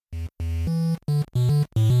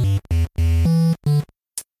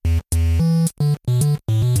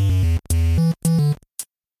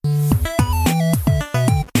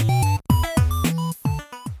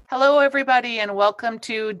everybody, and welcome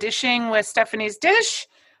to Dishing with Stephanie's Dish.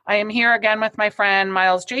 I am here again with my friend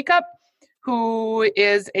Miles Jacob, who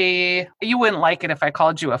is you wouldn't like it if I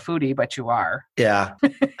called you a foodie, but you are. Yeah,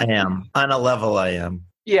 I am. On a level, I am.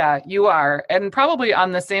 Yeah, you are. And probably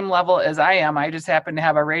on the same level as I am. I just happen to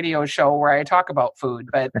have a radio show where I talk about food.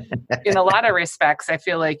 But in a lot of respects, I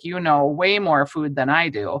feel like you know way more food than I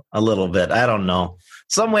do. A little bit. I don't know.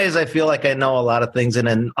 Some ways I feel like I know a lot of things. And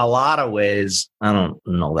in a lot of ways, I don't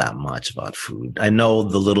know that much about food. I know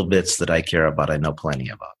the little bits that I care about. I know plenty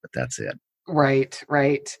about, but that's it.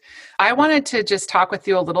 Right. I wanted to just talk with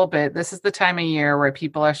you a little bit. This is the time of year where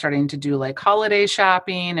people are starting to do like holiday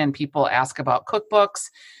shopping and people ask about cookbooks.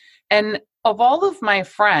 And of all of my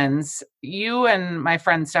friends, you and my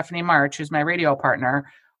friend Stephanie March, who's my radio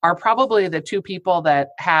partner, are probably the two people that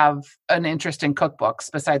have an interest in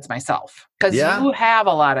cookbooks besides myself. Because you have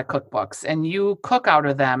a lot of cookbooks and you cook out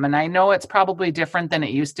of them. And I know it's probably different than it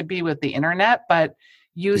used to be with the internet, but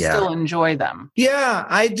you still enjoy them. Yeah,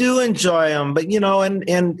 I do enjoy them. But,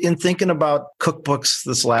 and in thinking about cookbooks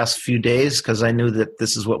this last few days, because I knew that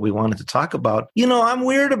this is what we wanted to talk about, I'm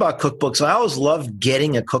weird about cookbooks. I always love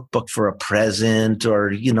getting a cookbook for a present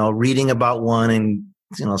or, reading about one and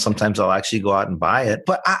sometimes I'll actually go out and buy it.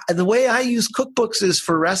 But the way I use cookbooks is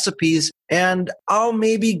for recipes, and I'll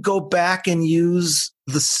maybe go back and use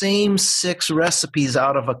the same 6 recipes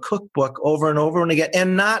out of a cookbook over and over and again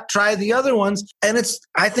and not try the other ones. And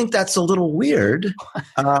I think that's a little weird,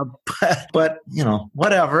 but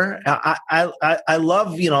whatever. I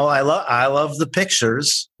love, I love the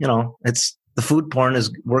pictures, it's the food porn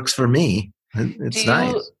works for me. It's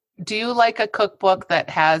nice. Do you like a cookbook that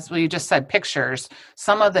has, you just said pictures.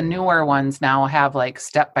 Some of the newer ones now have like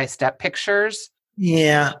step-by-step pictures.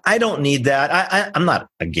 Yeah, I don't need that. I'm not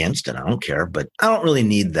against it. I don't care, but I don't really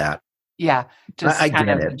need that. Yeah, just I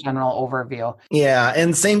kind of it. A general overview. Yeah,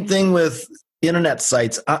 and same thing with internet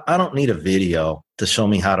sites. I don't need a video to show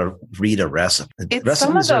me how to read a recipe.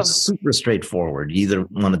 Recipes are super straightforward. You either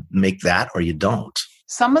want to make that or you don't.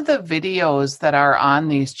 Some of the videos that are on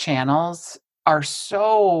these channels are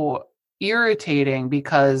so irritating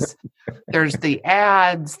because there's the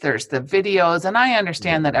ads, there's the videos, and I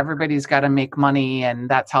understand that everybody's got to make money and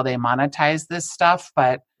that's how they monetize this stuff,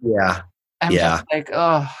 but I'm just like,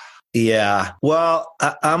 oh. Yeah. Well,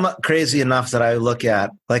 I'm crazy enough that I look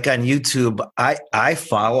at, like on YouTube, I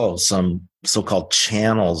follow some so-called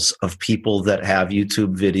channels of people that have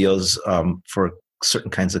YouTube videos for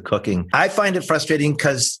certain kinds of cooking. I find it frustrating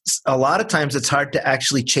because a lot of times it's hard to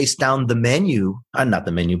actually chase down the menu, not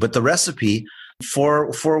the menu, but the recipe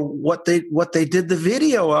for what they did the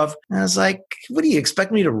video of. And I was like, what do you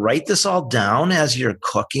expect me to write this all down as you're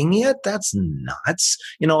cooking it? That's nuts.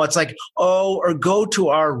 It's like, or go to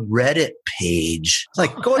our Reddit page. It's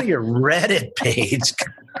like, go to your Reddit page.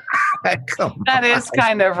 That is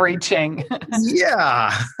kind of reaching.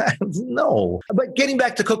 Yeah, no. But getting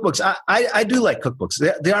back to cookbooks, I do like cookbooks.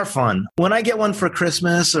 They are fun. When I get one for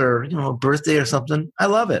Christmas or, a birthday or something, I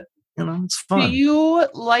love it. It's fun. Do you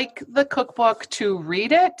like the cookbook to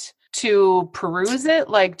read it, to peruse it?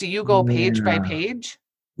 Like, do you go page by page?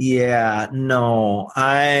 Yeah, no,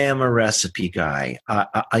 I am a recipe guy.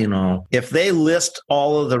 If they list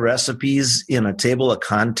all of the recipes in a table of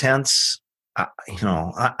contents,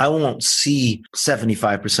 I won't see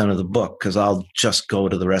 75% of the book because I'll just go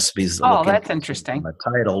to the recipes. That's interesting. The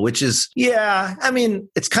title, which is,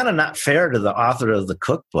 it's kind of not fair to the author of the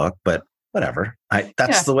cookbook, but whatever.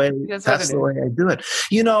 That's the way I do it.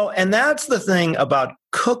 And that's the thing about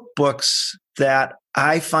cookbooks that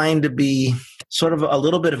I find to be sort of a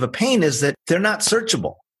little bit of a pain is that they're not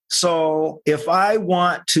searchable. So if I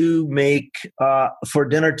want to make for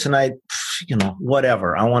dinner tonight,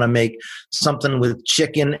 whatever, I want to make something with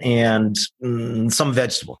chicken and some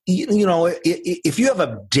vegetable. If you have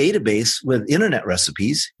a database with internet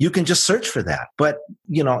recipes, you can just search for that. But,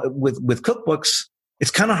 with cookbooks, it's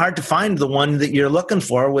kind of hard to find the one that you're looking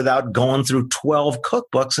for without going through 12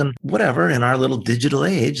 cookbooks and whatever. In our little digital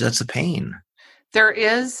age, that's a pain. There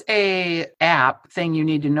is a app thing you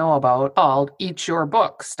need to know about called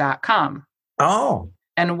eatyourbooks.com. Oh.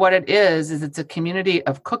 And what it is it's a community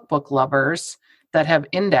of cookbook lovers that have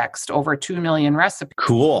indexed over 2 million recipes.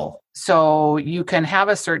 Cool. So you can have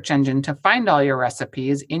a search engine to find all your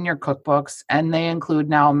recipes in your cookbooks, and they include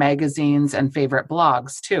now magazines and favorite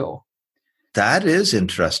blogs too. That is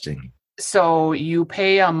interesting. So you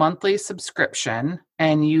pay a monthly subscription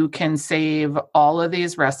and you can save all of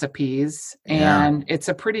these recipes. Yeah. And it's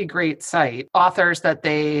a pretty great site. Authors that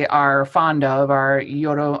they are fond of are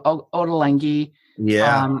Yoda Ottolenghi,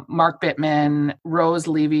 Mark Bittman, Rose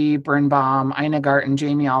Levy Birnbaum, Ina Garten,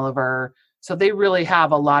 Jamie Oliver, So they really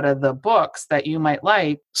have a lot of the books that you might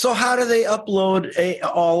like. So how do they upload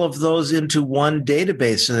all of those into one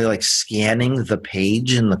database? Are they like scanning the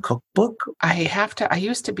page in the cookbook? I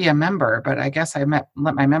used to be a member, but I guess I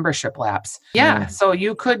let my membership lapse. Yeah. So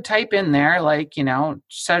you could type in there like,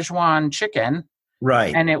 Szechuan chicken.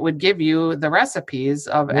 Right. And it would give you the recipes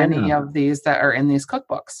of any of these that are in these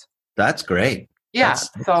cookbooks. That's great. Yeah.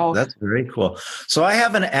 That's very cool. So I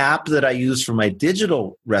have an app that I use for my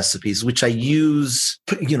digital recipes, which I use,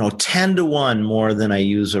 10 to 1 more than I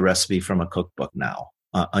use a recipe from a cookbook now,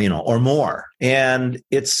 or more. And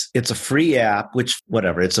it's a free app,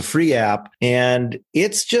 it's a free app. And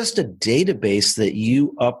it's just a database that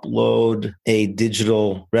you upload a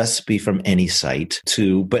digital recipe from any site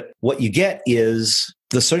to. But what you get is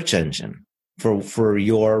the search engine for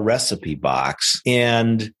your recipe box.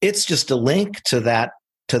 And it's just a link to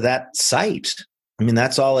that site. I mean,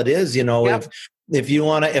 that's all it is. Yep. If you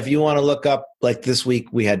want to look up, like this week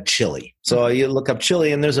we had chili. So you look up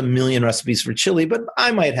chili and there's a million recipes for chili, but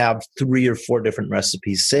I might have 3 or 4 different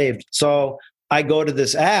recipes saved. So I go to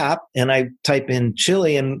this app and I type in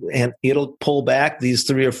chili and it'll pull back these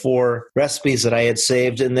 3 or 4 recipes that I had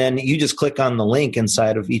saved. And then you just click on the link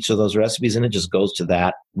inside of each of those recipes and it just goes to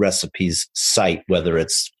that recipe's site, whether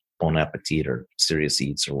it's Bon Appetit or Serious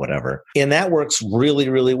Eats or whatever. And that works really,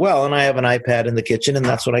 really well. And I have an iPad in the kitchen and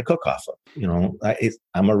that's what I cook off of.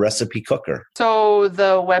 I'm a recipe cooker. So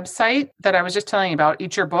the website that I was just telling you about,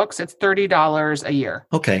 Eat Your Books, it's $30 a year.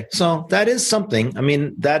 Okay. So that is something. I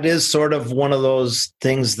mean, that is sort of one of those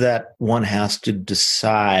things that one has to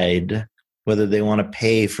decide whether they want to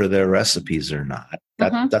pay for their recipes or not.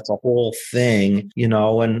 That's a whole thing,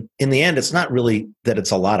 and in the end, it's not really that it's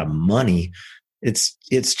a lot of money. It's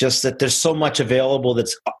just that there's so much available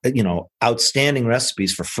that's, outstanding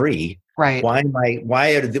recipes for free. Right.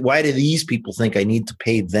 Why do these people think I need to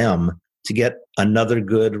pay them to get another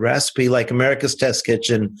good recipe? Like America's Test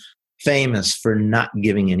Kitchen, famous for not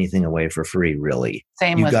giving anything away for free, really.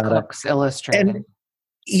 Same with Cooks Illustrated.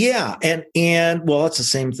 And well, it's the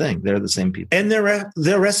same thing. They're the same people. And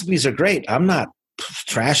their recipes are great. I'm not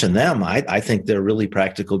trashing them. I think they're really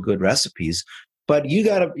practical, good recipes. But you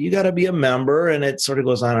gotta be a member, and it sort of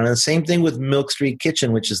goes on. And the same thing with Milk Street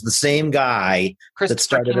Kitchen, which is the same guy that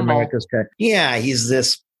started America's Test. Yeah, he's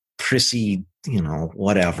this prissy,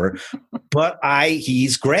 whatever. But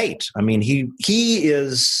he's great. I mean, he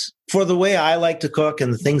is, for the way I like to cook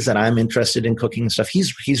and the things that I'm interested in cooking and stuff,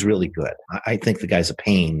 he's really good. I think the guy's a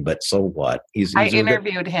pain, but so what? I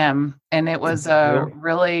interviewed him and it was a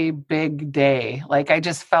really big day. Like I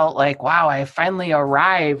just felt like, wow, I finally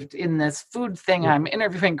arrived in this food thing. I'm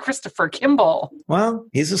interviewing Christopher Kimball. Well,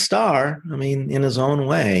 he's a star. I mean, in his own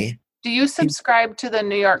way. Do you subscribe to the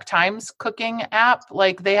New York Times cooking app?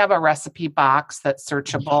 Like they have a recipe box that's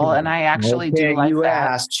searchable, and I actually do like you that.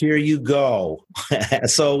 Asked, here you go.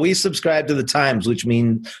 So we subscribe to the Times, which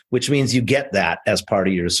means you get that as part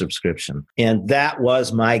of your subscription. And that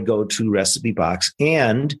was my go-to recipe box.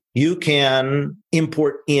 And you can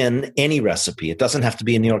import in any recipe. It doesn't have to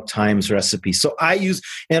be a New York Times recipe. So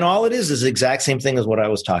and all it is the exact same thing as what I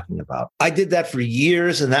was talking about. I did that for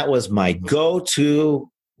years, and that was my go-to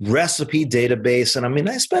recipe database. And I mean,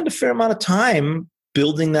 I spent a fair amount of time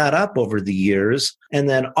building that up over the years. And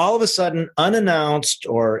then all of a sudden, unannounced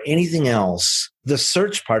or anything else, the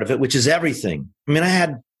search part of it, which is everything. I mean, I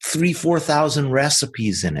had 4,000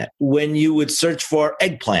 recipes in it. When you would search for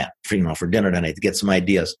eggplant for dinner tonight to get some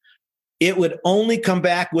ideas, it would only come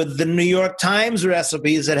back with the New York Times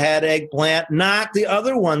recipes that had eggplant, not the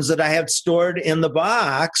other ones that I had stored in the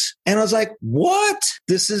box. And I was like, what?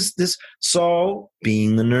 This is this. So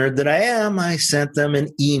being the nerd that I am, I sent them an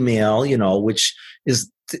email, which is,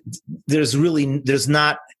 there's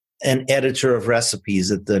not an editor of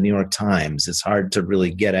recipes at the New York Times. It's hard to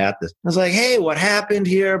really get at this. I was like, hey, what happened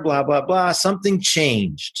here? Blah, blah, blah. Something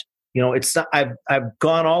changed. It's not, I've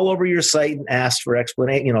gone all over your site and asked for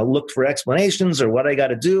looked for explanations or what I got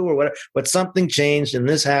to do or whatever, but something changed and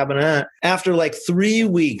this happened. After like 3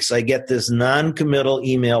 weeks, I get this non-committal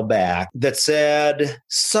email back that said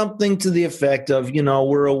something to the effect of,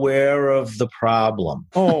 we're aware of the problem.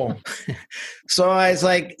 Oh, so I was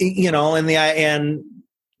like, and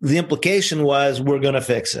the implication was we're going to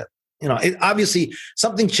fix it. Obviously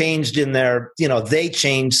something changed in there. They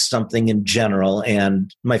changed something in general.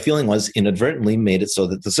 And my feeling was inadvertently made it so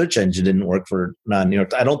that the search engine didn't work for non-New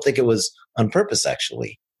York. I don't think it was on purpose,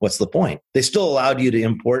 actually. What's the point? They still allowed you to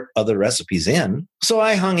import other recipes in. So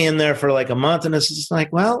I hung in there for like a month and it's just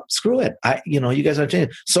like, well, screw it. You guys aren't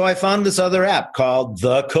changing. So I found this other app called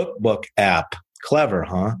the Cookbook app. Clever,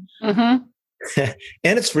 huh? Mm-hmm.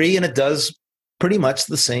 And it's free and it does pretty much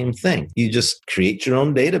the same thing. You just create your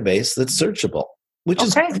own database that's searchable, which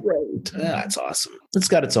is great. That's awesome. It's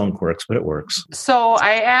got its own quirks, but it works. So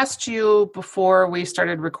I asked you before we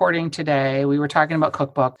started recording today, we were talking about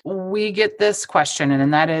cookbook. We get this question,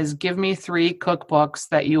 and that is, give me 3 cookbooks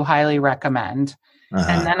that you highly recommend.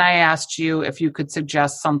 And then I asked you if you could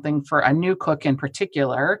suggest something for a new cook in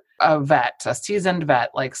particular, a seasoned vet,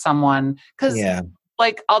 like someone, because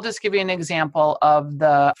like, I'll just give you an example of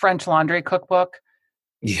the French Laundry Cookbook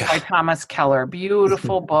by Thomas Keller.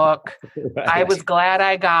 Beautiful book. Right. I was glad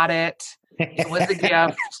I got it. It was a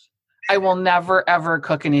gift. I will never, ever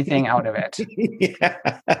cook anything out of it.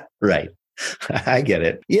 Right. I get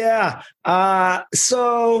it. Yeah.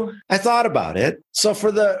 So I thought about it. So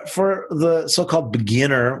for the so-called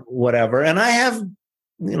beginner, whatever, and I have,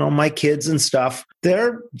 my kids and stuff,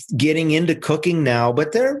 they're getting into cooking now,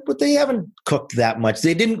 but they haven't cooked that much.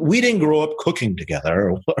 We didn't grow up cooking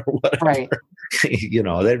together or whatever. Right.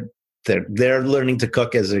 They're learning to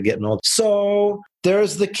cook as they're getting old. So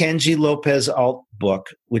there's the Kenji Lopez Alt book,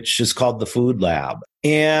 which is called The Food Lab.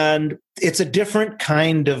 And it's a different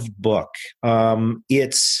kind of book.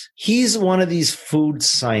 He's one of these food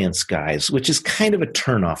science guys, which is kind of a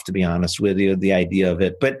turnoff, to be honest with you, the idea of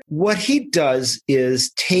it. But what he does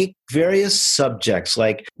is take various subjects,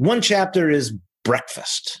 like one chapter is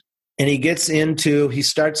breakfast. And he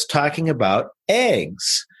starts talking about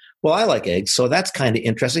eggs. Well, I like eggs, so that's kind of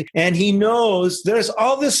interesting. And he knows there's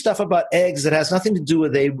all this stuff about eggs that has nothing to do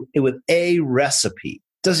with a recipe.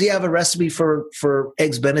 Does he have a recipe for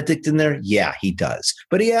Eggs Benedict in there? Yeah, he does.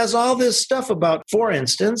 But he has all this stuff about, for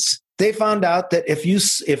instance, they found out that if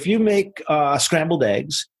you make scrambled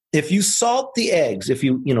eggs, if you salt the eggs,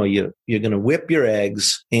 you're going to whip your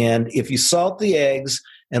eggs, and if you salt the eggs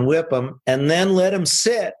and whip them and then let them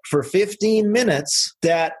sit for 15 minutes,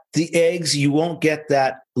 that the eggs, you won't get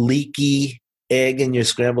that leaky egg in your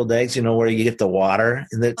scrambled eggs, where you get the water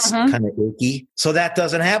and it's kind of icky. So that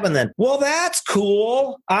doesn't happen then. Well, that's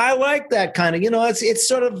cool. I like that kind of, it's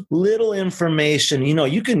sort of little information.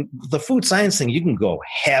 The food science thing, you can go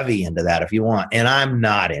heavy into that if you want. And I'm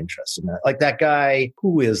not interested in that. Like that guy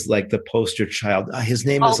who is like the poster child. His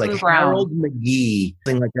name is like Brown. Harold McGee,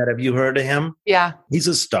 thing like that. Have you heard of him? Yeah. He's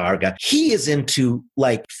a star guy. He is into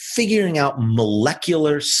like figuring out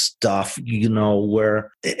molecular stuff, and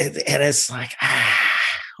it's like,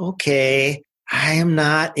 okay, I am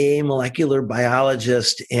not a molecular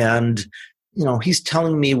biologist. And, he's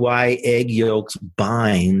telling me why egg yolks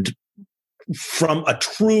bind from a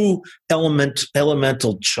true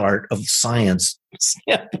elemental chart of science. It's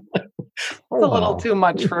a little too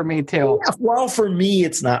much for me too. Yeah, well, for me,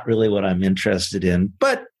 it's not really what I'm interested in,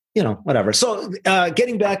 but whatever. So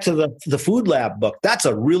getting back to the Food Lab book, that's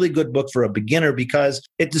a really good book for a beginner because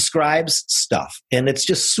it describes stuff and it's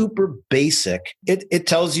just super basic. It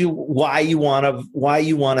tells you why you want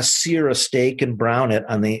to sear a steak and brown it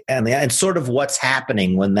and sort of what's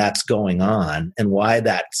happening when that's going on and why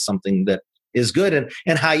that's something that is good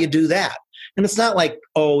and how you do that. And it's not like,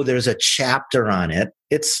 there's a chapter on it.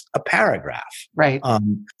 It's a paragraph. Right.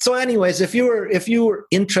 So anyways, if you were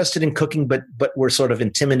interested in cooking, but were sort of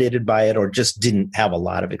intimidated by it or just didn't have a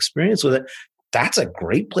lot of experience with it, that's a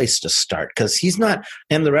great place to start because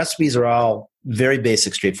and the recipes are all very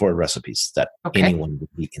basic, straightforward recipes that anyone would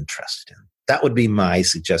be interested in. That would be my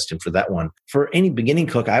suggestion for that one. For any beginning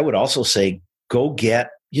cook, I would also say, go get,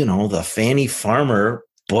 the Fannie Farmer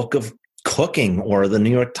book of cooking or the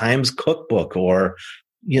New York Times cookbook or,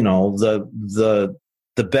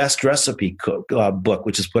 the best recipe book,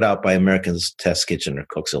 which is put out by America's Test Kitchen or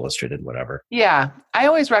Cooks Illustrated, whatever. Yeah. I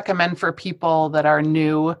always recommend for people that are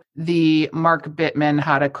new, the Mark Bittman,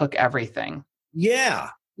 How to Cook Everything. Yeah.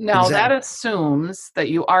 Now, that assumes that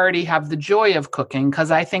you already have the joy of cooking,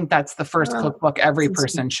 because I think that's the first cookbook every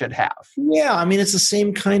person should have. Yeah, I mean, it's the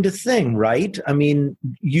same kind of thing, right? I mean,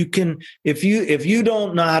 you can, if you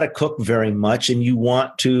don't know how to cook very much and you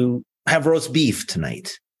want to have roast beef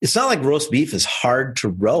tonight, it's not like roast beef is hard to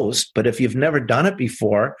roast, but if you've never done it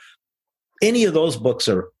before, any of those books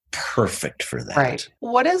are perfect for that. Right.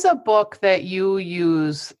 What is a book that you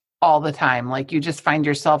use all the time? Like you just find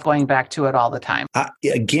yourself going back to it all the time?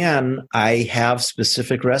 Again, I have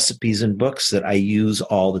specific recipes and books that I use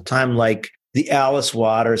all the time, like the Alice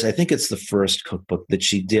Waters. I think it's the first cookbook that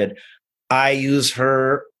she did. I use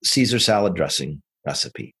her Caesar salad dressing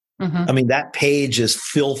recipe. Mm-hmm. I mean, that page is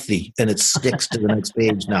filthy and it sticks to the next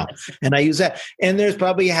page now. And I use that. And there's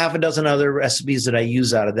probably half a dozen other recipes that I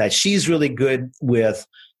use out of that. She's really good with,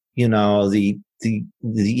 the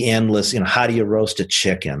endless, how do you roast a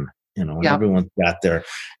chicken? Everyone's got their,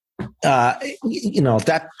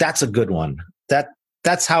 that's a good one.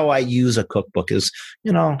 that's how I use a cookbook is,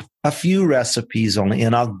 a few recipes only,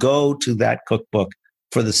 and I'll go to that cookbook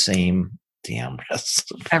for the same damn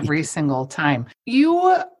recipe every single time.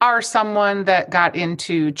 You are someone that got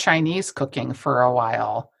into Chinese cooking for a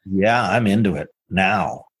while. Yeah, I'm into it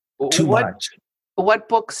now. Too much. What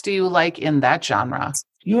books do you like in that genre?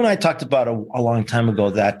 You and I talked about a long time ago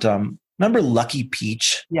that, remember Lucky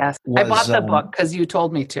Peach? Yes, I bought the book because you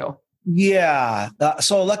told me to. Yeah.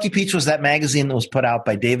 So Lucky Peach was that magazine that was put out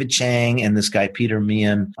by David Chang and this guy, Peter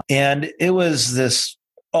Meehan. And it was this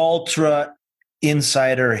ultra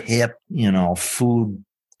insider hip, food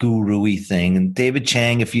guru-y thing. And David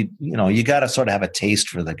Chang, if you got to sort of have a taste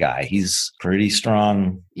for the guy. He's pretty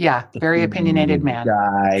strong. Yeah, very opinionated man.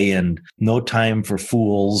 Guy and no time for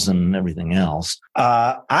fools and everything else.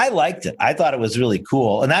 I liked it. I thought it was really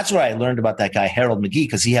cool. And that's where I learned about that guy, Harold McGee,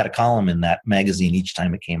 because he had a column in that magazine each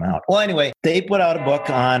time it came out. Well, anyway, they put out a book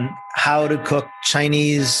on how to cook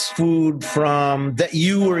Chinese food from that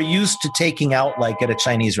you were used to taking out like at a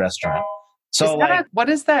Chinese restaurant. So what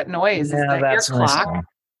is that noise? Is that your clock?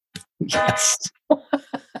 Yes. I'm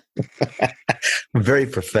very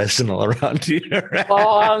professional around here.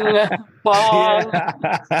 Bong. Yeah.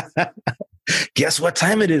 Guess what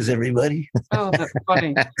time it is, everybody? Oh, that's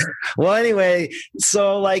funny. Well, anyway,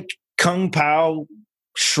 so like Kung Pao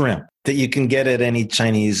shrimp that you can get at any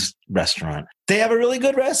Chinese restaurant. They have a really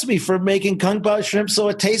good recipe for making Kung Pao shrimp, so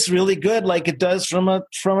it tastes really good like it does from a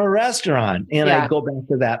restaurant. And I go back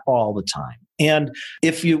to that all the time. And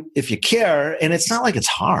if you care, and it's not like it's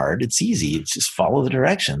hard, it's easy. It's just follow the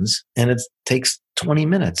directions, and it takes 20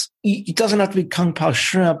 minutes. It doesn't have to be Kung Pao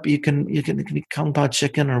shrimp. It can be Kung Pao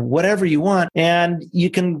chicken or whatever you want, and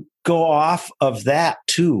you can go off of that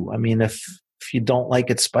too. I mean, if you don't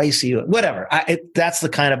like it spicy, whatever. That's the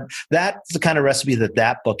kind of recipe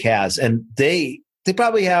that book has, and they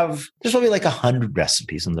probably have, there's probably like 100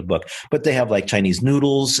 recipes in the book, but they have like Chinese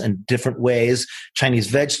noodles and different ways, Chinese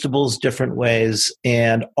vegetables, different ways,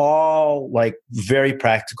 and all like very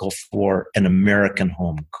practical for an American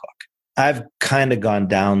home cook. I've kind of gone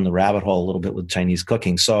down the rabbit hole a little bit with Chinese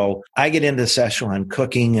cooking. So I get into Szechuan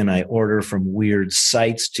cooking and I order from weird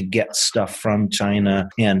sites to get stuff from China.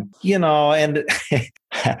 And, and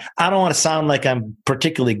I don't want to sound like I'm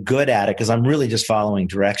particularly good at it because I'm really just following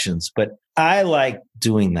directions, but I like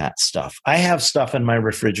doing that stuff. I have stuff in my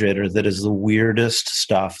refrigerator that is the weirdest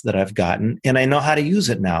stuff that I've gotten, and I know how to use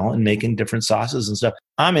it now in making different sauces and stuff.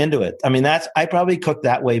 I'm into it. I mean, I probably cook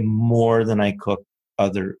that way more than I cook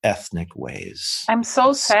other ethnic ways. I'm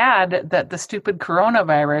so sad that the stupid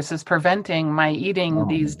coronavirus is preventing my eating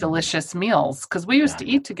these delicious meals because we used to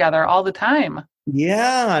eat together all the time.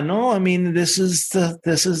 Yeah, no, I mean, this is the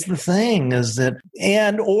thing is that,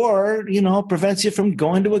 or prevents you from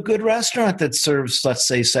going to a good restaurant that serves, let's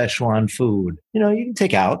say, Szechuan food. You can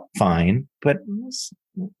take out, fine, but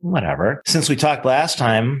whatever. Since we talked last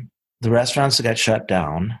time, the restaurants got shut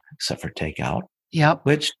down except for takeout. Yep.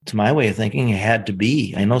 Which, to my way of thinking, it had to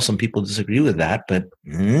be. I know some people disagree with that, but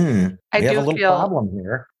we have a little problem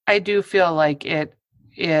here. I do feel like it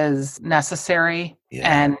is necessary.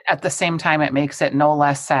 Yeah. And at the same time, it makes it no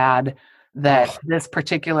less sad that this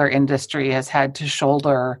particular industry has had to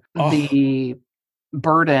shoulder the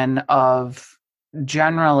burden of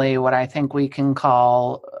generally what I think we can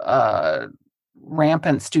call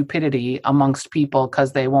rampant stupidity amongst people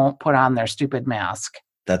because they won't put on their stupid mask.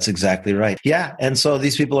 That's exactly right. Yeah. And so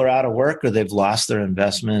these people are out of work or they've lost their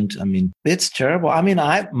investment. I mean, it's terrible. I mean,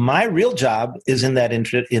 my real job is in that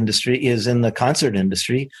industry, is in the concert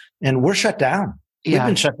industry, and we're shut down. Yeah. We've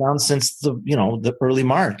been shut down since the early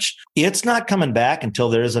March. It's not coming back until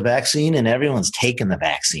there is a vaccine and everyone's taken the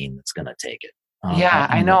vaccine that's going to take it.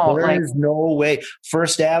 I know. There's no way.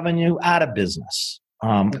 First Avenue, out of business.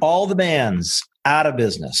 All the bands, out of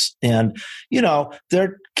business. And,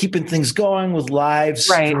 they're keeping things going with live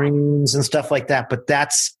streams and stuff like that. But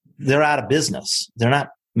they're out of business. They're not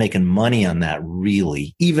making money on that,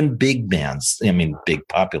 really. Even big bands, big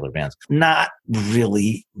popular bands, not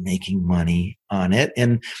really making money on it.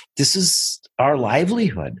 And this is our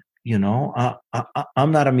livelihood.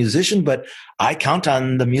 I'm not a musician, but I count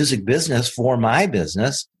on the music business for my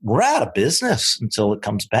business. We're out of business until it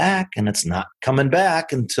comes back, and it's not coming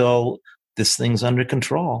back until this thing's under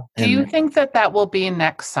control. Do you think that will be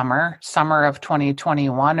next summer of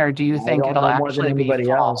 2021, or do you think it'll actually be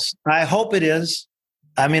fall? Else. I hope it is.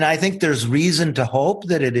 I think there's reason to hope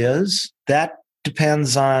that it is. That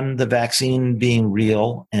depends on the vaccine being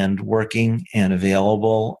real and working and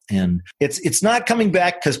available. And it's not coming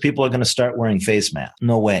back because people are going to start wearing face masks.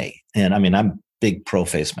 No way. And I'm big pro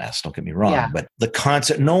face masks, don't get me wrong, but the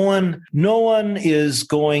concept, no one is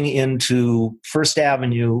going into First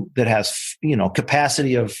Avenue that has,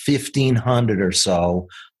 capacity of 1,500 or so,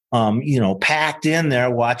 packed in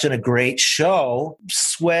there watching a great show,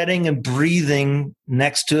 sweating and breathing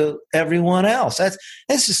next to everyone else. That's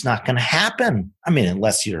just not going to happen. I mean,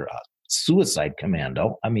 unless you're a suicide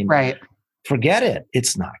commando. I mean, right. Forget it.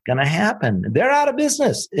 It's not going to happen. They're out of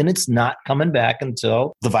business, and it's not coming back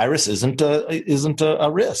until the virus isn't a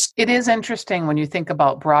risk. It is interesting when you think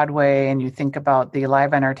about Broadway and you think about the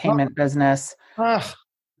live entertainment business,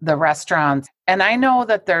 the restaurants. And I know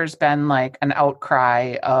that there's been like an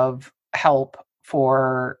outcry of help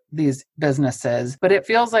for these businesses, but it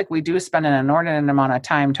feels like we do spend an inordinate amount of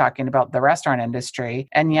time talking about the restaurant industry.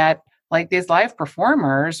 And yet, like these live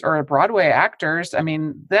performers or Broadway actors, I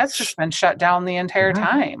mean, that's just been shut down the entire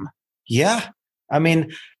time. Yeah. I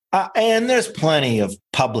mean, and there's plenty of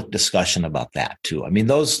public discussion about that too. I mean,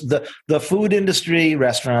 the food industry,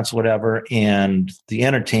 restaurants, whatever, and the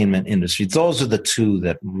entertainment industry, those are the two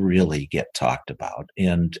that really get talked about.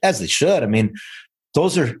 And as they should. I mean,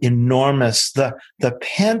 those are enormous. The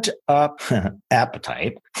pent up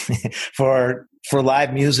appetite for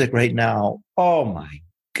live music right now. Oh my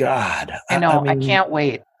God. I know. I can't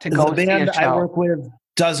wait to go see a show. The band I work with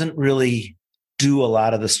doesn't really do a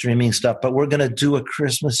lot of the streaming stuff, but we're going to do a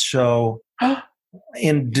Christmas show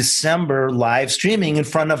in December, live streaming in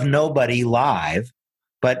front of nobody live,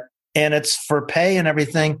 and it's for pay and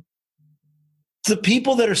everything. The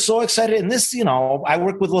people that are so excited, and this, I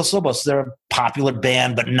work with Los Lobos. They're a popular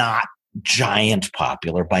band, but not giant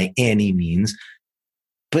popular by any means.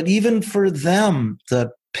 But even for them,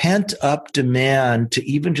 the pent up demand to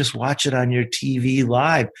even just watch it on your TV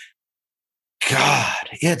live. God,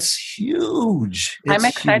 it's huge. I'm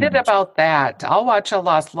excited about that. I'll watch a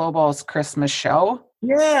Los Lobos Christmas show.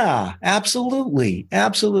 Yeah, absolutely.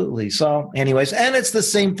 Absolutely. So anyways, and it's the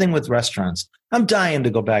same thing with restaurants. I'm dying to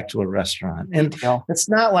go back to a restaurant. And it's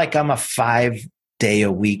not like I'm a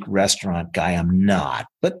 5-day-a-week restaurant guy. I'm not.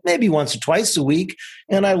 But maybe once or twice a week.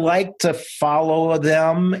 And I like to follow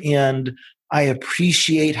them, and I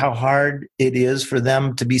appreciate how hard it is for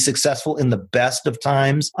them to be successful in the best of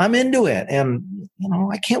times. I'm into it. And,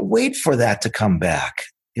 I can't wait for that to come back.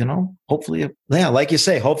 Hopefully, like you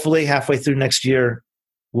say, hopefully halfway through next year,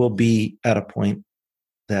 we'll be at a point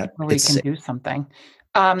that we can do something.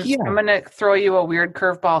 I'm going to throw you a weird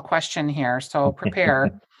curveball question here. So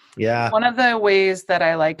prepare. Yeah. One of the ways that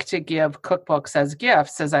I like to give cookbooks as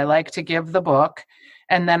gifts is I like to give the book,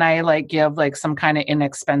 and then I give some kind of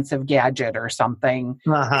inexpensive gadget or something,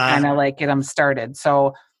 kind of get them started.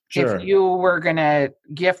 So if you were going to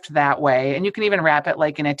gift that way, and you can even wrap it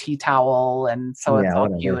in a tea towel, and so it's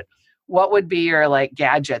all cute. What would be your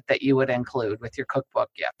gadget that you would include with your cookbook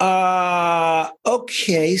gift?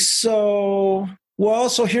 Okay. So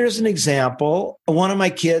here's an example. One of my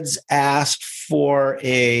kids asked for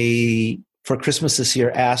Christmas this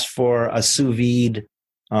year, asked for a sous vide,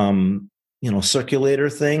 circulator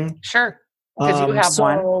thing. Sure. Because you have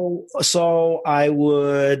one. So I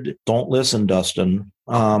would, don't listen, Dustin.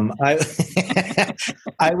 I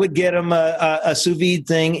would get him a sous vide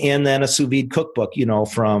thing, and then a sous vide cookbook,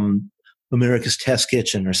 from America's Test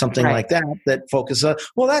Kitchen or something like that focuses on,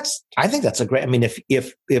 I think that's a great,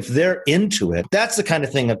 if they're into it, that's the kind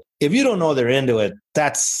of thing if you don't know they're into it,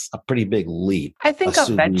 that's a pretty big leap. I think a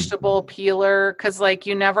vegetable peeler, because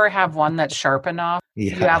you never have one that's sharp enough.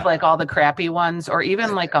 Yeah. You have all the crappy ones, or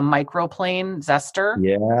even a microplane zester.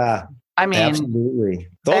 Yeah. Absolutely.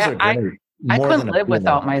 Those are great. I couldn't live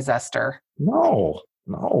without my zester. No.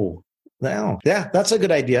 Yeah, that's a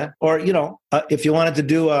good idea. Or, if you wanted to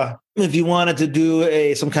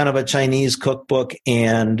do some kind of a Chinese cookbook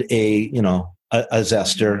and a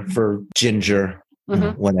zester for ginger,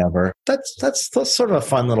 whatever. That's sort of a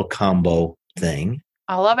fun little combo thing.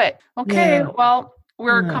 I love it. Okay. Yeah. Well,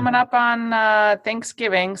 we're coming up on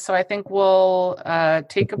Thanksgiving, so I think we'll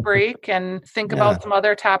take a break and think about some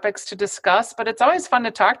other topics to discuss. But it's always fun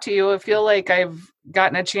to talk to you. I feel like I've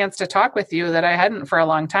gotten a chance to talk with you that I hadn't for a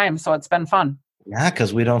long time, so it's been fun. Yeah,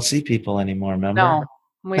 because we don't see people anymore, remember? No,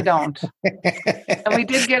 we don't. And we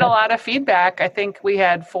did get a lot of feedback. I think we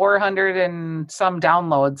had 400 and some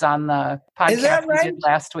downloads on the podcast we did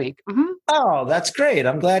last week. Mm-hmm. Oh, that's great.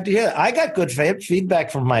 I'm glad to hear that. I got good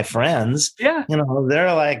feedback from my friends. Yeah.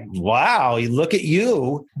 They're like, wow, you look at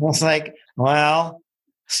you. I was like, well,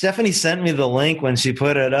 Stephanie sent me the link when she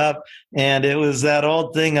put it up, and it was that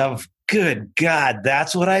old thing of, good God,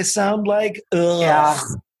 that's what I sound like? Ugh. Yeah.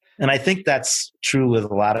 And I think that's true with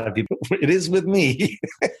a lot of people. It is with me.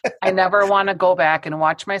 I never want to go back and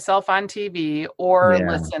watch myself on TV or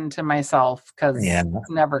listen to myself because it's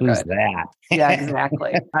never Who's good. That? Yeah,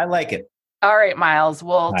 exactly. I like it. All right, Miles.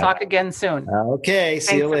 We'll talk again soon. Okay. See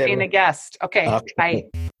Thanks you later. for being a guest. Okay. Bye.